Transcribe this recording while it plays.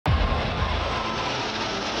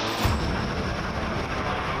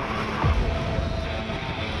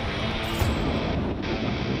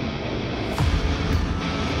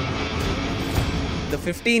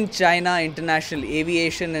15th China International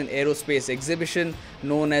Aviation and Aerospace Exhibition,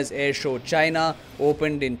 known as Airshow China,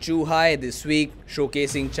 opened in Zhuhai this week,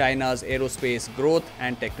 showcasing China's aerospace growth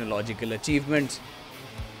and technological achievements.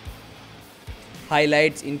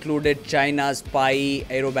 Highlights included China's Packg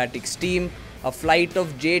aerobatics team, a flight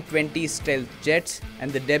of J-20 stealth jets,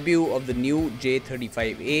 and the debut of the new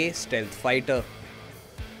J-35A stealth fighter.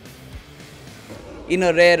 In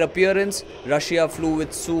a rare appearance, Russia flew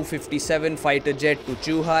with SU-57 fighter jet to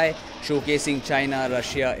Zhuhai, showcasing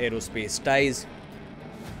China-Russia aerospace ties.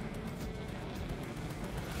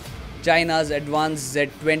 China's advanced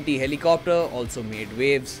Z-20 helicopter also made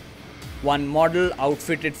waves. One model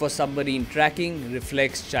outfitted for submarine tracking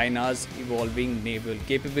reflects China's evolving naval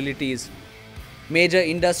capabilities. Major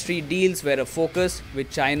industry deals were a focus,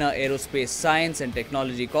 with China Aerospace Science and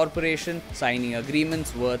Technology Corporation signing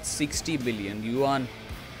agreements worth 60 billion yuan.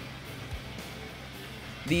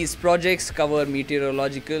 These projects cover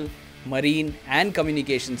meteorological, marine and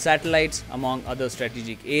communication satellites, among other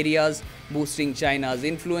strategic areas, boosting China's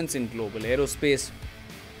influence in global aerospace.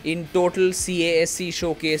 In total, CASC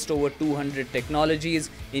showcased over 200 technologies,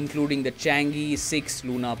 including the Chang'e 6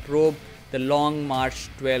 lunar probe, the Long March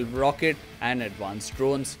 12 rocket, and advanced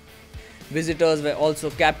drones. Visitors were also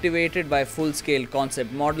captivated by full-scale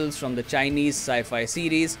concept models from the Chinese sci-fi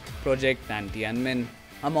series Project Tiananmen.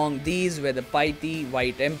 Among these were the Paiti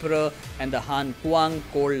White Emperor and the Han Kuang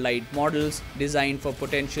Cold Light models, designed for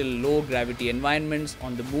potential low-gravity environments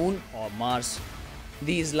on the Moon or Mars.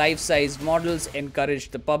 These life-sized models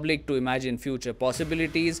encouraged the public to imagine future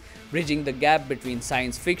possibilities, bridging the gap between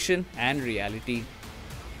science fiction and reality.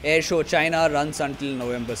 Airshow China runs until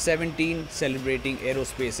November 17, celebrating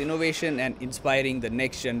aerospace innovation and inspiring the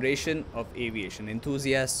next generation of aviation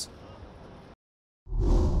enthusiasts.